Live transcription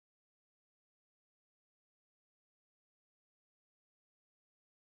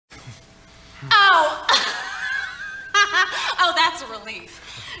Oh! Oh, that's a relief.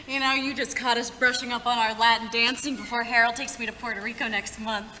 You know, you just caught us brushing up on our Latin dancing before Harold takes me to Puerto Rico next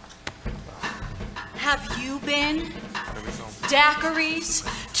month. Have you been? Daiquiris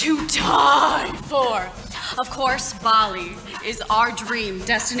to die for. Of course, Bali is our dream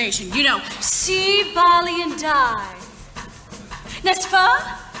destination. You know, see Bali and die. N'est-ce pas?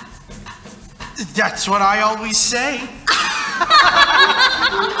 That's what I always say.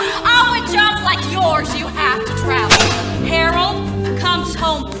 Oh, with jobs like yours, you have to travel. Harold comes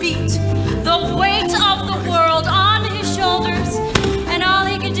home beat, the weight of the world on his shoulders, and all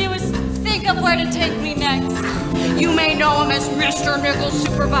he can do is think of where to take me next. You may know him as Mr. Nichols'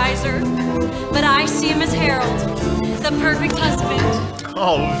 supervisor, but I see him as Harold, the perfect husband.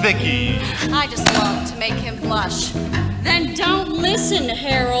 Oh, Vicki. I just love to make him blush. Then don't listen,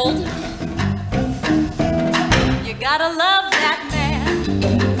 Harold. You gotta love that man.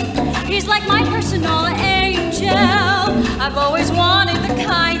 He's like my personal angel. I've always wanted the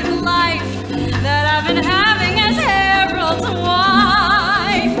kind of life that I've been having as Harold's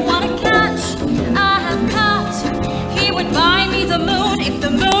wife. What a catch I have caught. He would buy me the moon if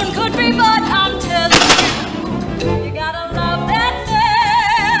the moon could be, but I'm telling you gotta love that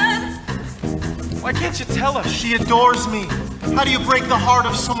man. Why can't you tell her she adores me? How do you break the heart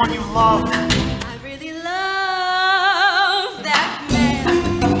of someone you love? I really love that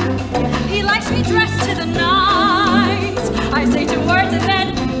man. He likes me dressed to the nines. I say 2 words and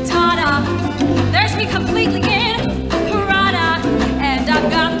then ta-da. There's me completely in Prada. And I've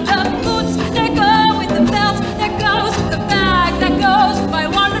got the boots that go with the belt, that goes with the bag, that goes with my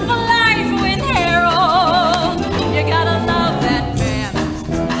wonderful life with Harold. You gotta love that man.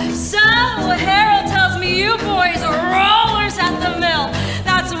 So Harold tells me you boys are rollers at the mill.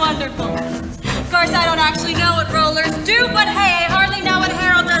 That's wonderful. Of course, I don't actually know what rollers do, but hey, I hardly know what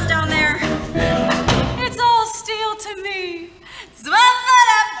Harold does down there. It's all steel to me.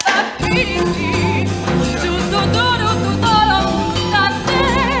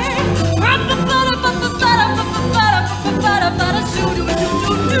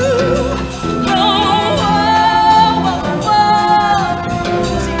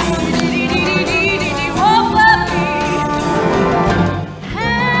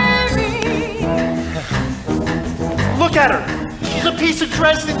 Look at her. She's a piece of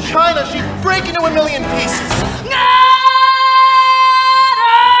dress in China. She'd break into a million pieces.